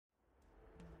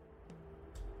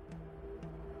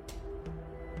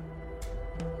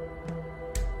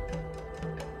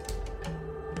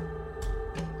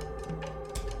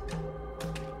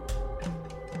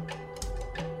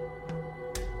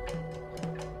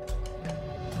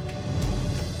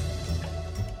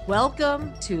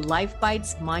Welcome to Life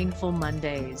Bites Mindful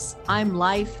Mondays. I'm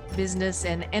life, business,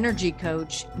 and energy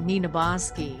coach Nina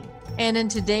Bosky. And in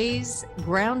today's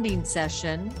grounding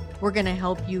session, we're going to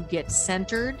help you get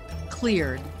centered,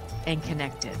 cleared, and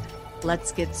connected.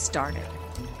 Let's get started.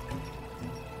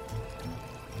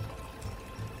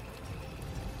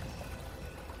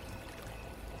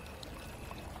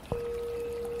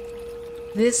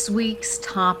 This week's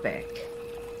topic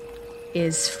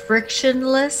is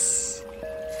frictionless,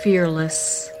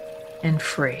 fearless, and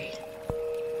free.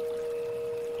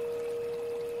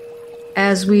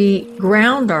 As we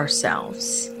ground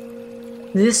ourselves,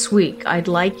 this week I'd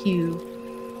like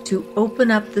you to open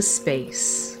up the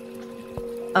space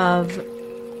of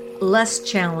less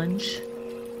challenge,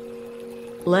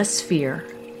 less fear,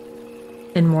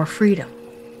 and more freedom.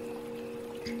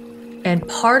 And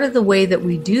part of the way that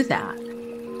we do that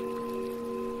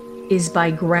is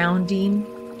by grounding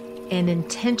and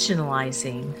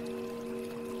intentionalizing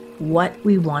what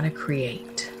we want to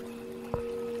create.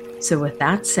 So with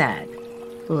that said,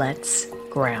 let's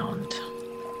ground.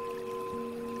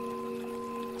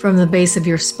 From the base of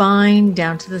your spine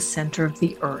down to the center of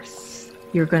the earth,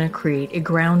 you're going to create a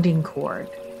grounding cord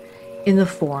in the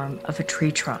form of a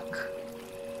tree trunk.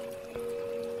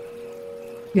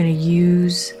 You're going to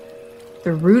use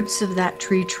the roots of that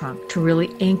tree trunk to really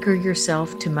anchor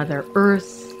yourself to Mother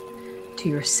Earth, to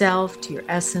yourself, to your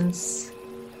essence,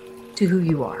 to who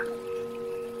you are.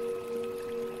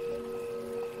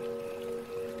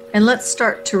 And let's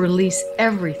start to release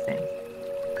everything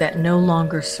that no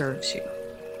longer serves you.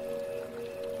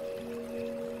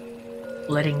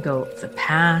 Letting go of the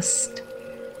past.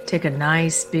 Take a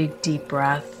nice big deep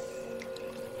breath.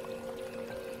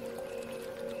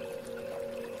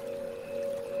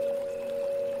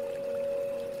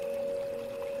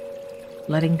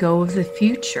 Letting go of the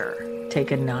future.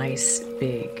 Take a nice,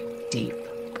 big, deep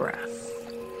breath.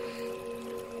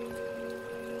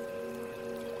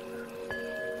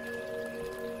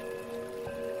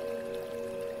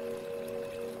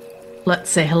 Let's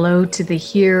say hello to the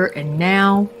here and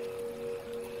now.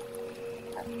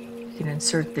 You can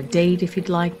insert the date if you'd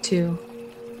like to.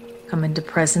 Come into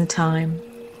present time.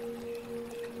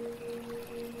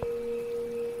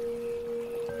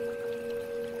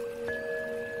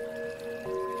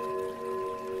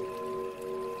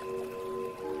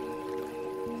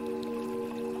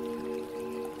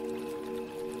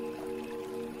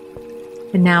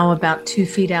 And now about 2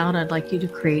 feet out, I'd like you to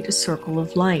create a circle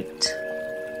of light.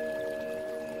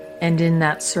 And in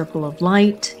that circle of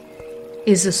light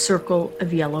is a circle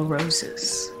of yellow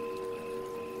roses.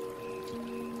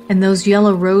 And those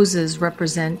yellow roses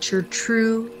represent your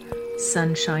true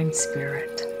sunshine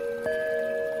spirit,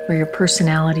 where your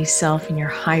personality self and your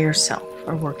higher self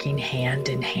are working hand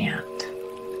in hand.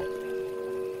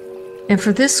 And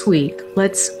for this week,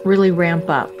 let's really ramp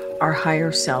up our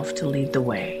higher self to lead the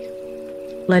way.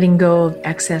 Letting go of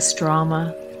excess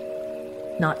drama,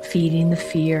 not feeding the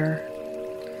fear,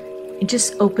 and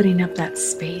just opening up that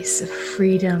space of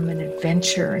freedom and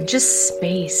adventure and just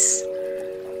space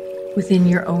within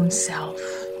your own self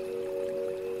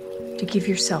to give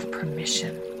yourself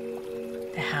permission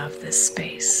to have this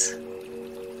space.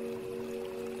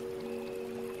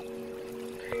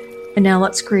 And now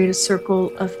let's create a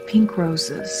circle of pink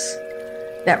roses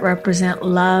that represent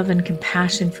love and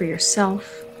compassion for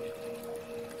yourself,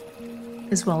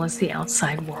 as well as the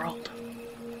outside world.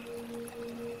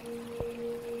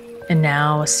 And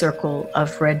now a circle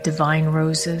of red divine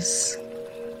roses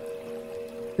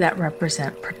that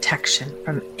represent protection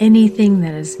from anything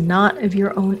that is not of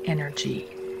your own energy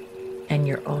and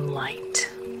your own light.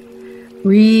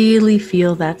 Really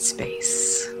feel that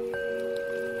space.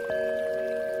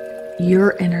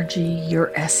 Your energy,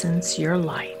 your essence, your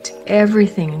light,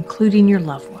 everything, including your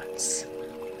loved ones,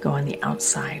 go on the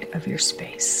outside of your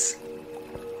space.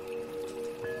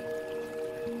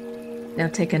 Now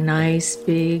take a nice,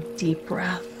 big, deep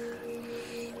breath.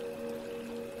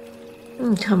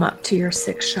 And come up to your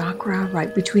sixth chakra,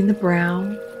 right between the brow.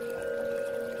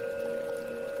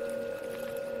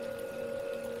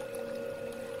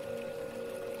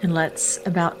 And let's,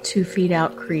 about 2 feet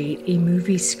out, create a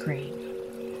movie screen.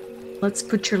 Let's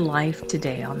put your life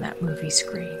today on that movie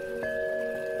screen.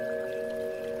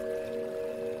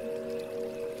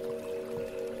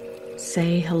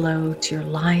 Say hello to your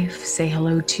life. Say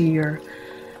hello to your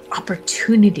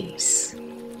opportunities.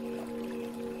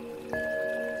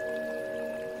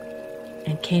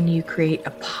 And can you create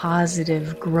a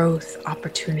positive growth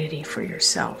opportunity for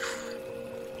yourself?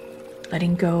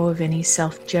 Letting go of any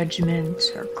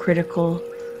self-judgment or critical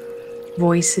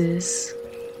voices.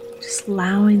 Just just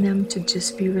allowing them to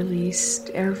just be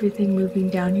released, everything moving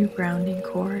down your grounding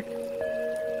cord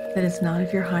that is not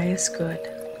of your highest good.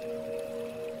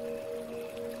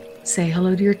 Say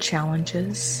hello to your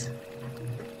challenges.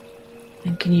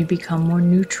 And can you become more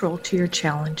neutral to your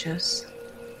challenges?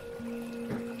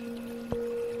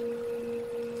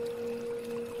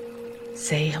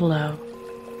 Say hello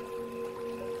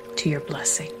to your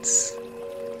blessings.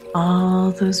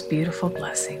 All those beautiful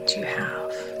blessings you have.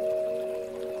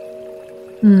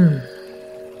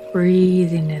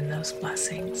 Breathing in those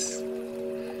blessings.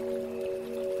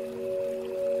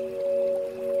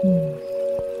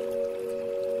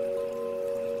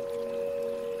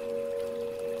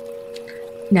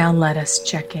 Now let us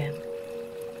check in.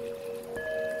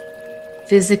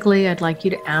 Physically, I'd like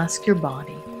you to ask your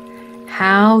body,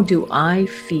 how do I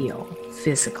feel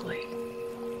physically?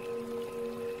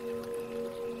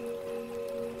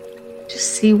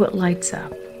 Just see what lights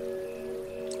up.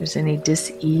 If there's any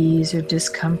dis-ease or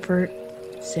discomfort,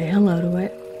 say hello to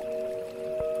it.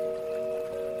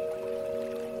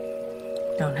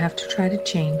 Don't have to try to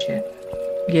change it.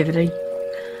 Give it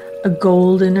a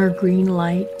golden or green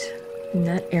light in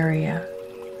that area.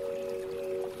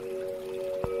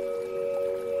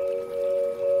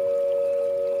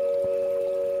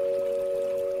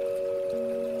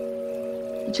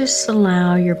 Just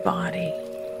allow your body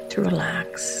to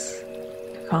relax,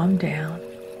 to calm down,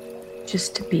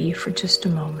 just to be for just a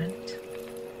moment.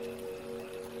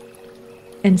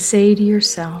 And say to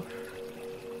yourself,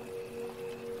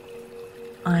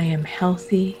 I am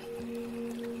healthy,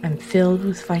 I'm filled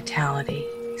with vitality,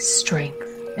 strength,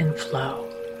 and flow.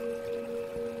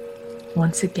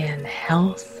 Once again,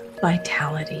 health,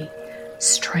 vitality,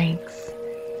 strength,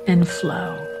 and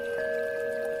flow.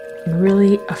 And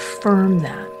really affirm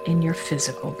that in your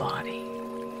physical body.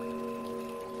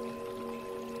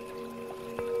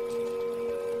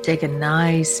 Take a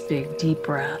nice big deep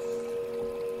breath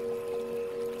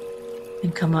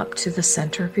and come up to the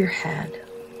center of your head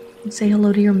and say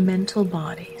hello to your mental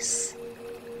bodies,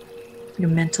 your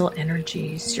mental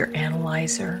energies, your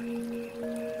analyzer.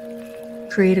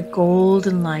 Create a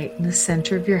golden light in the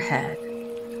center of your head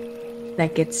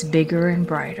that gets bigger and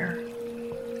brighter,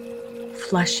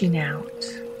 flushing out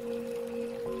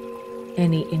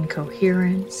any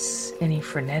incoherence, any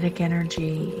frenetic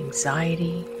energy,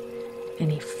 anxiety,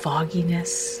 any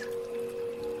fogginess.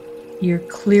 You're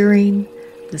clearing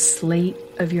the slate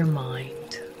of your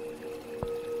mind.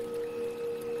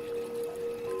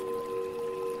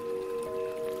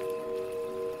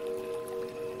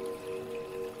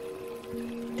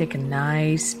 Take a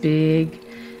nice, big,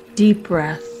 deep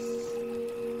breath.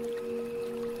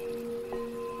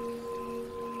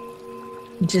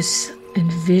 Just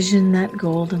envision that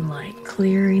golden light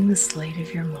clearing the slate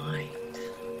of your mind.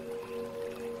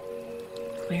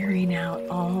 Clearing out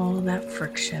all that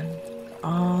friction,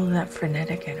 all that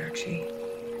frenetic energy,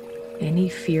 any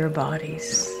fear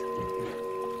bodies.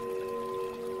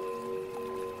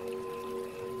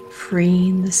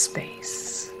 Freeing the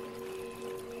space.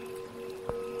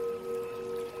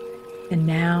 And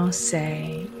now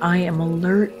say, I am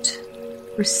alert,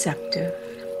 receptive,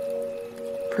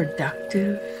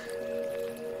 productive,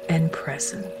 and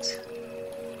present.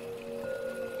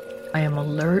 I am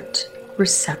alert,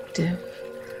 receptive,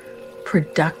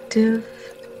 productive,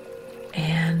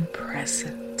 and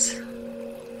present.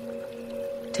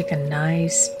 Take a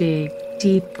nice, big,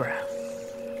 deep breath.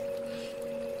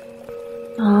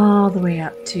 All the way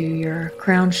up to your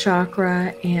crown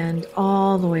chakra and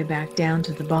all the way back down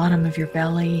to the bottom of your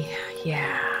belly.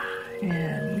 Yeah.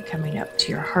 And coming up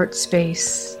to your heart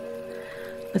space.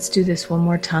 Let's do this one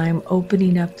more time,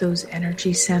 opening up those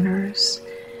energy centers,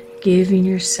 giving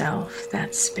yourself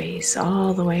that space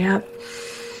all the way up.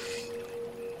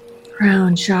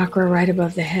 Crown chakra right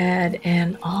above the head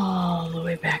and all the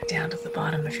way back down to the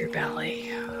bottom of your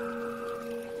belly.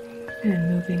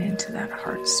 And moving into that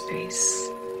heart space.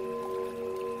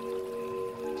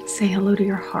 Say hello to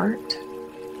your heart.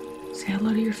 Say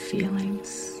hello to your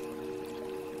feelings.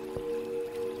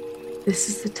 This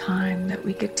is the time that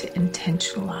we get to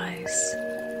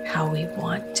intentionalize how we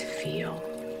want to feel.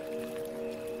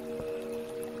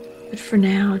 But for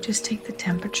now, just take the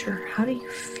temperature. How do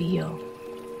you feel?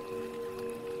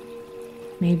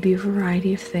 Maybe a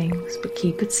variety of things, but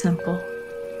keep it simple.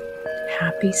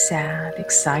 Happy, sad,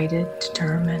 excited,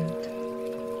 determined.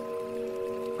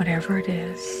 Whatever it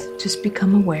is, just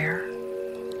become aware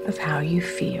of how you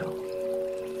feel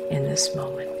in this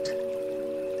moment.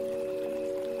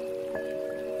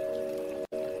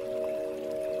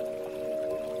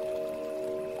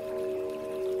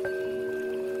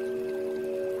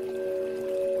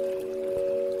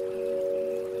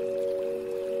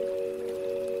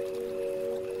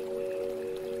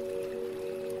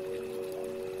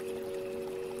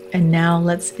 And now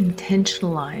let's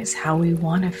intentionalize how we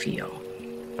want to feel.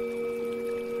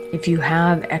 If you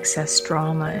have excess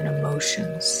drama and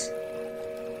emotions,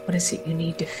 what is it you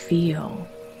need to feel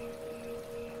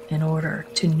in order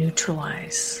to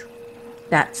neutralize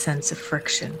that sense of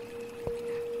friction?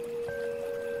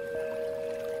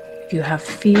 If you have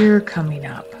fear coming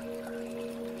up,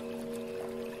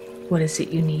 what is it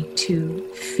you need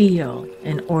to feel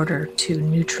in order to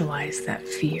neutralize that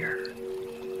fear?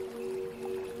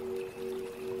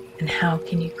 And how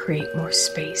can you create more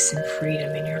space and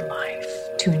freedom in your life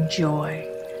to enjoy,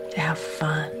 to have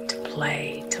fun, to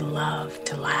play, to love,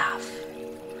 to laugh?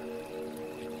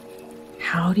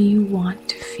 How do you want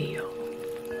to feel?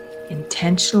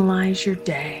 Intentionalize your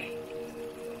day.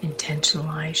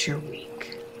 Intentionalize your week.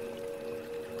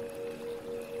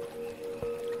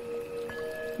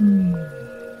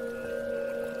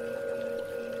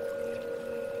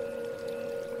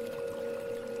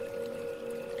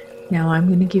 Now I'm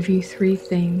going to give you 3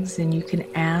 things and you can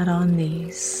add on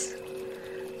these.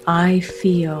 I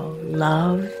feel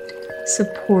loved,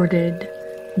 supported,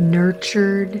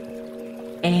 nurtured,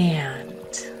 and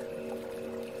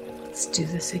let's do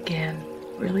this again.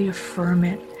 Really affirm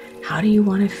it. How do you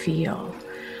want to feel?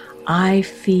 I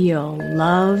feel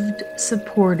loved,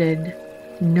 supported,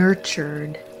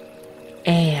 nurtured,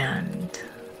 and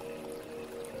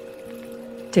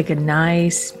take a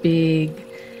nice big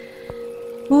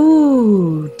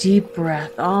deep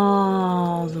breath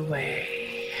all the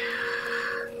way.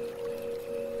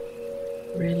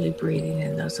 Really breathing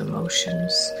in those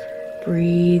emotions,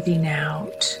 breathing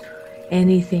out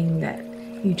anything that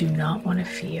you do not want to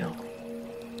feel.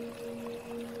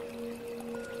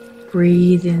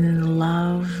 Breathing in the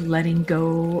love, letting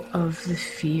go of the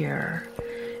fear.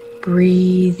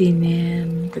 Breathing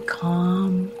in the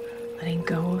calm, letting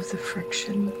go of the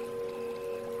friction.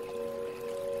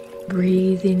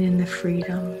 Breathing in the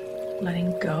freedom,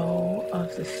 letting go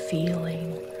of the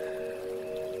feeling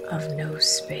of no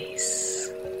space.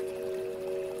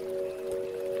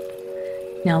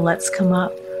 Now let's come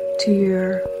up to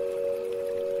your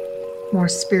more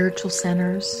spiritual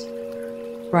centers,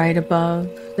 right above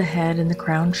the head and the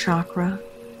crown chakra.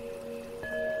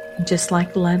 And just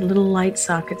like the little light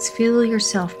sockets, feel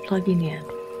yourself plugging in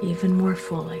even more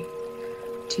fully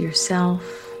to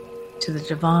yourself, to the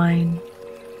divine,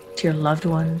 to your loved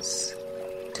ones,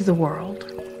 to the world.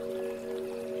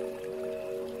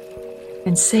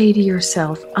 And say to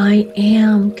yourself, I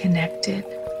am connected.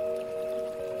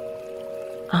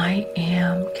 I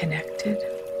am connected.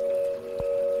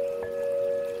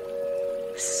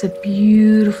 This is a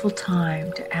beautiful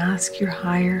time to ask your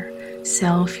higher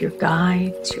self, your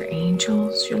guides, your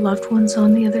angels, your loved ones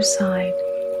on the other side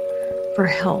for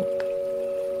help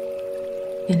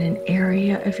in an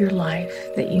area of your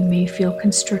life that you may feel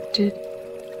constricted.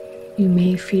 You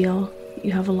may feel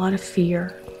you have a lot of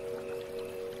fear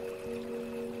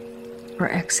or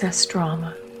excess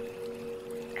drama.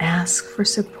 Ask for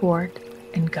support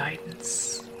and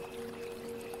guidance.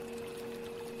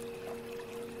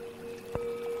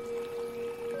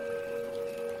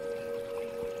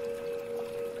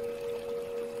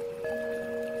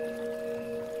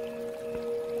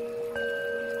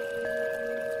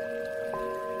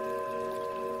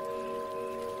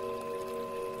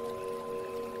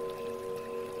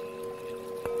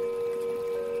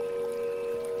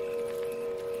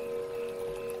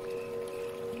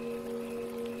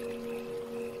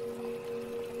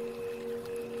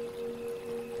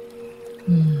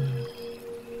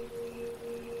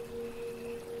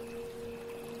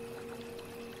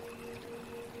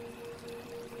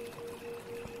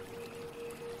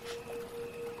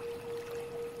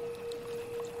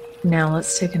 Now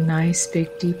let's take a nice big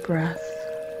deep breath.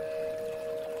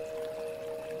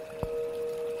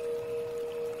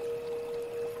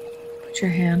 Put your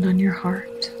hand on your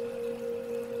heart.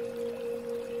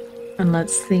 And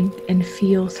let's think and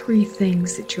feel 3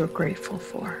 things that you're grateful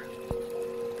for.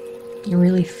 You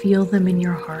really feel them in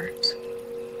your heart.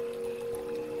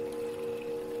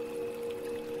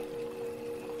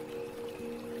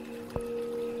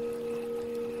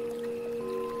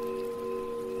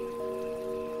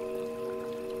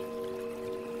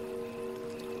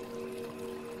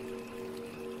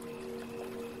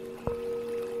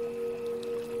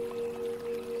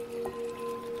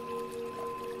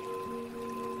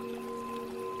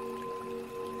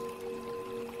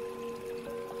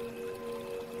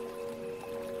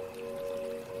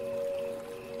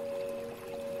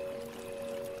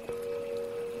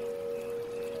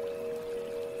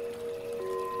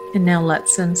 And now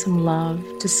let's send some love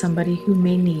to somebody who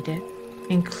may need it,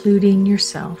 including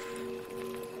yourself.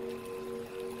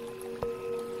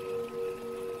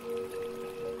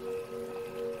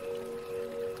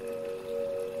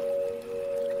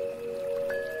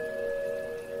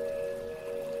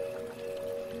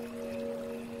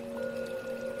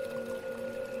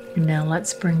 And now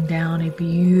let's bring down a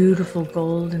beautiful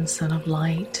golden sun of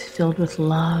light filled with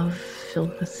love,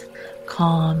 filled with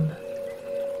calm,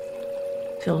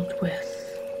 filled with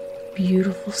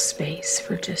beautiful space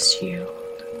for just you.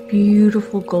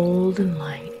 Beautiful golden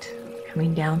light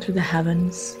coming down through the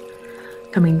heavens,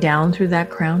 coming down through that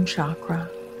crown chakra,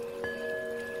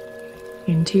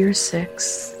 into your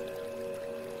sixth,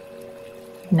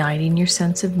 igniting your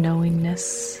sense of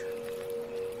knowingness,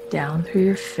 down through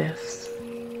your fifth,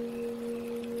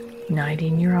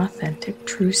 igniting your authentic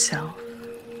true self,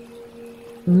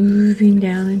 moving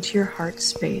down into your heart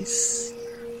space,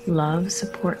 love,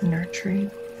 support, nurturing,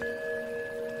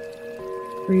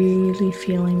 really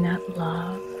feeling that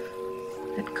love,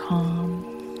 that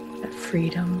calm, that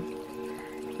freedom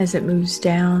as it moves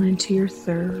down into your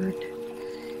third,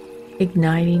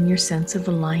 igniting your sense of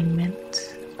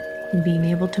alignment and being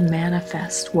able to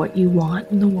manifest what you want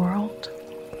in the world.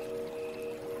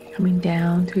 Coming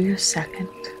down through your second,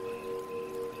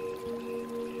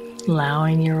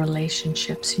 allowing your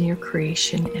relationships and your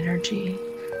creation energy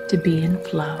to be in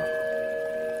flow.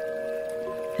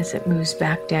 As it moves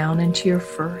back down into your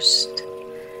first,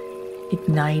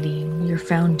 igniting your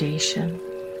foundation,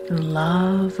 the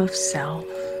love of self,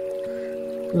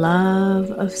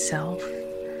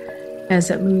 as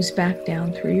it moves back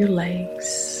down through your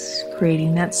legs,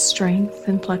 creating that strength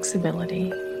and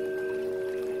flexibility.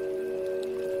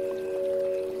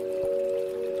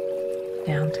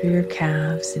 Down through your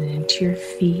calves and into your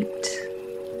feet.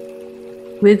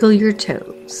 Wiggle your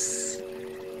toes.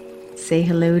 Say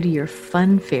hello to your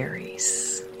fun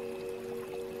fairies.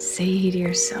 Say to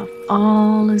yourself,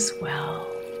 all is well.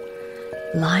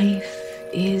 Life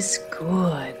is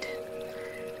good.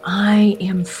 I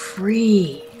am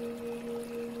free.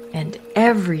 And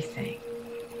everything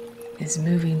is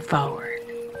moving forward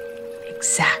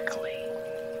exactly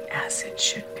as it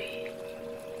should be.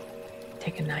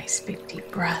 Take a nice big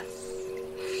deep breath.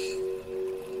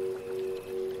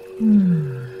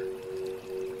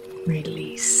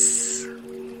 Release.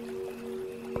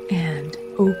 And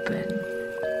open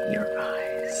your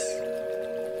eyes.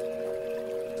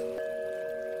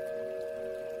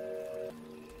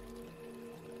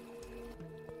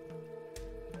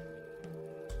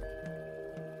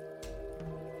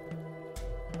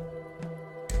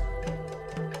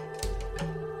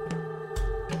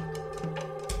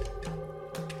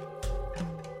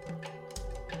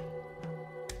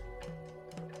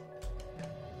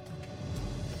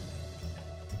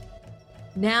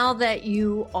 Now that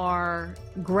you are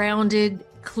grounded,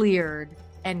 cleared,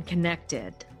 and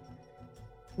connected,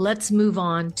 let's move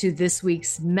on to this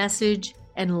week's message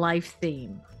and life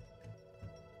theme.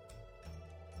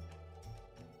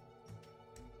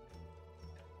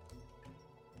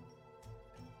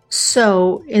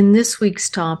 So, in this week's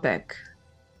topic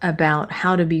about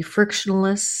how to be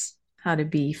frictionless, how to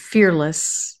be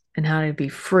fearless, and how to be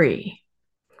free,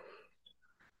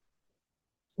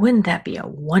 wouldn't that be a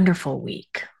wonderful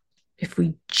week if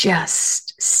we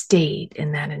just stayed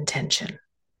in that intention?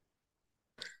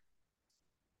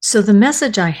 So the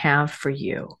message I have for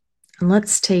you, and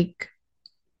let's take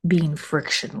being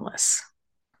frictionless.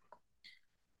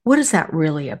 What is that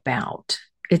really about?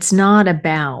 It's not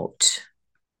about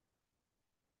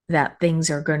that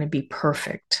things are going to be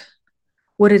perfect.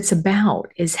 What it's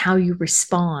about is how you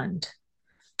respond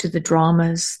to the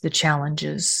dramas, the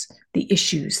challenges, the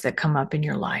issues that come up in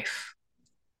your life.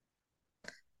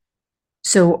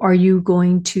 So are you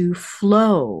going to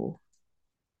flow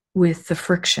with the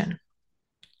friction,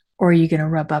 or are you going to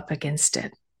rub up against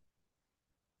it?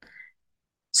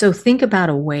 So think about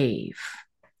a wave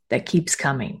that keeps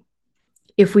coming.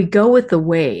 If we go with the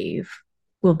wave,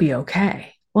 we'll be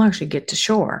okay. We'll actually get to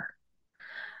shore.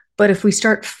 But if we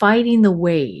start fighting the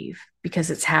wave because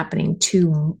it's happening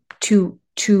too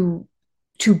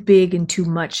big and too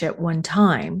much at one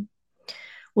time,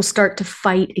 we'll start to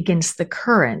fight against the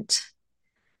current.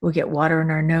 We'll get water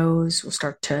in our nose. We'll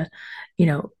start to,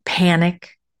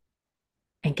 panic.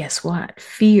 And guess what?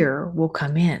 Fear will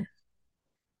come in.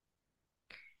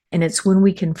 And it's when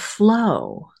we can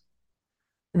flow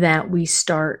that we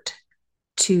start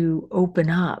to open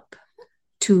up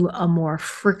to a more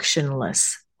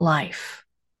frictionless life.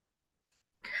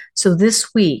 So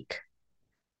this week,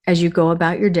 as you go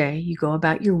about your day, you go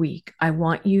about your week, I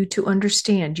want you to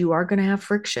understand you are going to have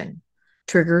friction.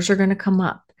 Triggers are going to come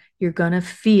up. You're going to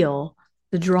feel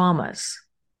the dramas.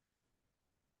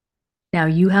 Now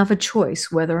you have a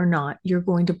choice whether or not you're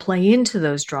going to play into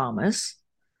those dramas,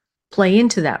 play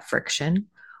into that friction,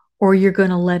 or you're going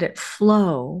to let it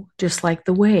flow just like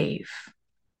the wave,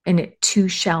 and it too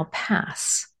shall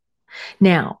pass.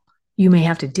 Now, you may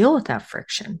have to deal with that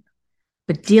friction,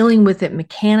 But dealing with it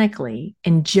mechanically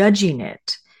and judging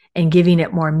it and giving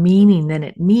it more meaning than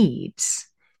it needs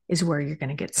is where you're going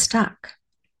to get stuck.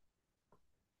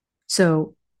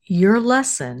 So, your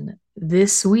lesson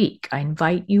this week, I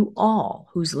invite you all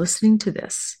who's listening to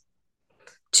this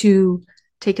to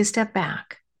take a step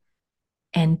back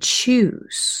and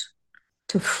choose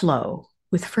to flow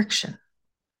with friction.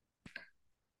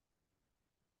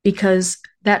 Because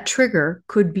that trigger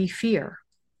could be fear.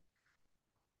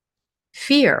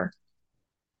 Fear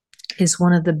is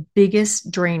one of the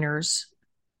biggest drainers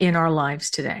in our lives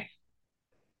today.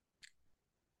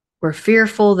 We're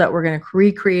fearful that we're going to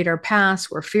recreate our past.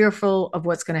 We're fearful of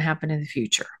what's going to happen in the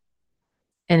future.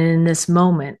 And in this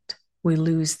moment, we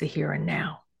lose the here and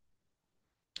now.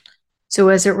 So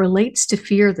as it relates to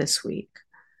fear this week,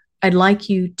 I'd like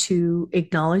you to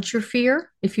acknowledge your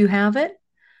fear if you have it,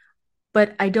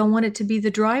 but I don't want it to be the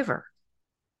driver.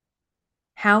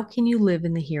 How can you live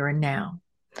in the here and now?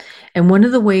 And one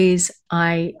of the ways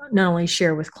I not only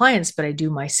share with clients, but I do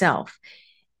myself,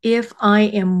 if I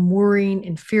am worrying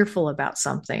and fearful about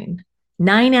something,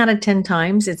 9 out of 10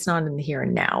 times, it's not in the here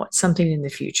and now. It's something in the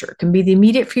future. It can be the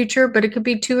immediate future, but it could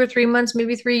be 2 or 3 months,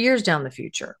 maybe 3 years down the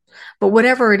future. But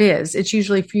whatever it is, it's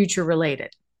usually future related.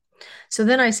 So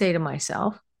then I say to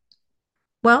myself,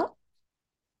 well,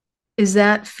 is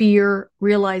that fear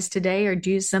realized today, or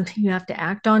do you something you have to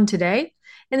act on today?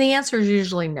 And the answer is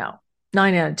usually no,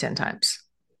 9 out of 10 times.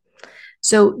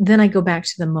 So then I go back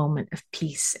to the moment of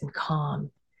peace and calm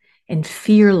and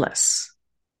fearless.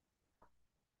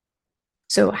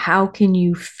 So how can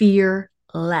you fear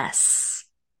less?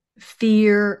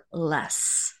 Fear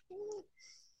less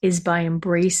is by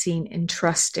embracing and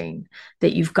trusting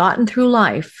that you've gotten through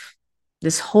life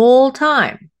this whole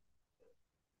time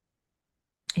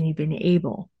and you've been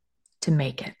able to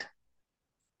make it.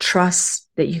 Trust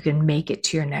that you can make it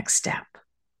to your next step.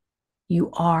 You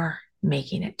are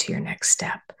making it to your next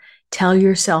step. Tell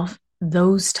yourself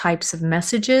those types of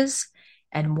messages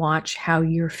and watch how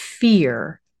your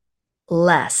fear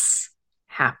less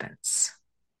happens.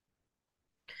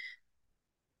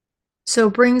 So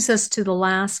it brings us to the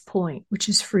last point, which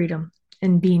is freedom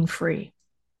and being free.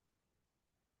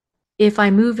 If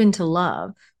I move into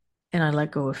love and I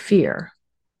let go of fear,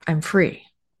 I'm free.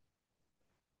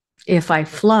 If I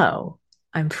flow,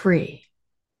 I'm free.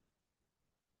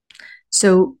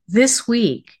 So this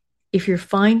week, if you're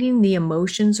finding the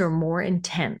emotions are more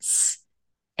intense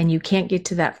and you can't get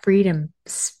to that freedom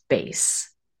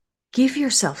space, give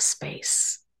yourself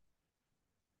space.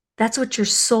 That's what your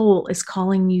soul is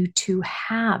calling you to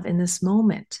have in this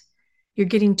moment. You're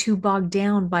getting too bogged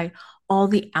down by all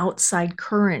the outside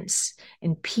currents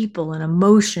and people and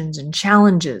emotions and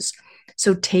challenges.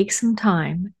 So take some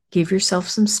time, give yourself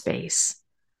some space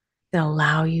that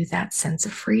allow you that sense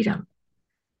of freedom.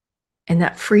 And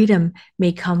that freedom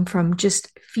may come from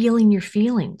just feeling your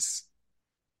feelings.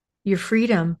 Your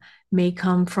freedom may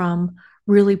come from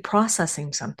really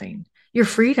processing something. Your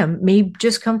freedom may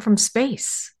just come from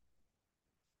space.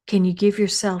 Can you give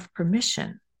yourself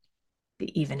permission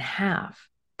to even have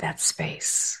that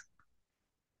space?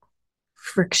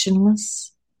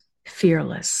 Frictionless,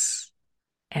 fearless,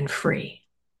 and free.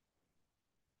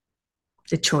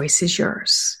 The choice is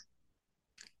yours.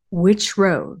 Which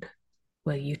road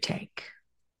will you take?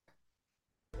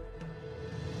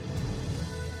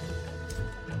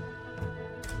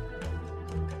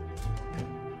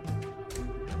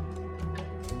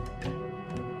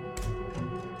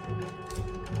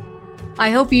 I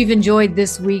hope you've enjoyed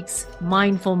this week's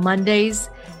Mindful Mondays.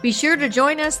 Be sure to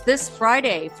join us this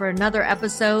Friday for another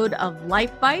episode of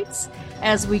Life Bites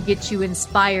as we get you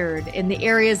inspired in the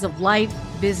areas of life,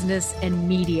 business, and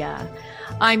media.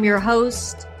 I'm your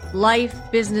host, life,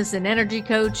 business, and energy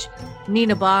coach,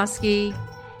 Nina Bosky.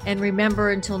 And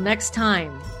remember, until next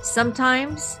time,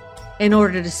 sometimes in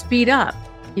order to speed up,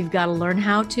 you've got to learn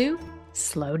how to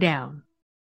slow down.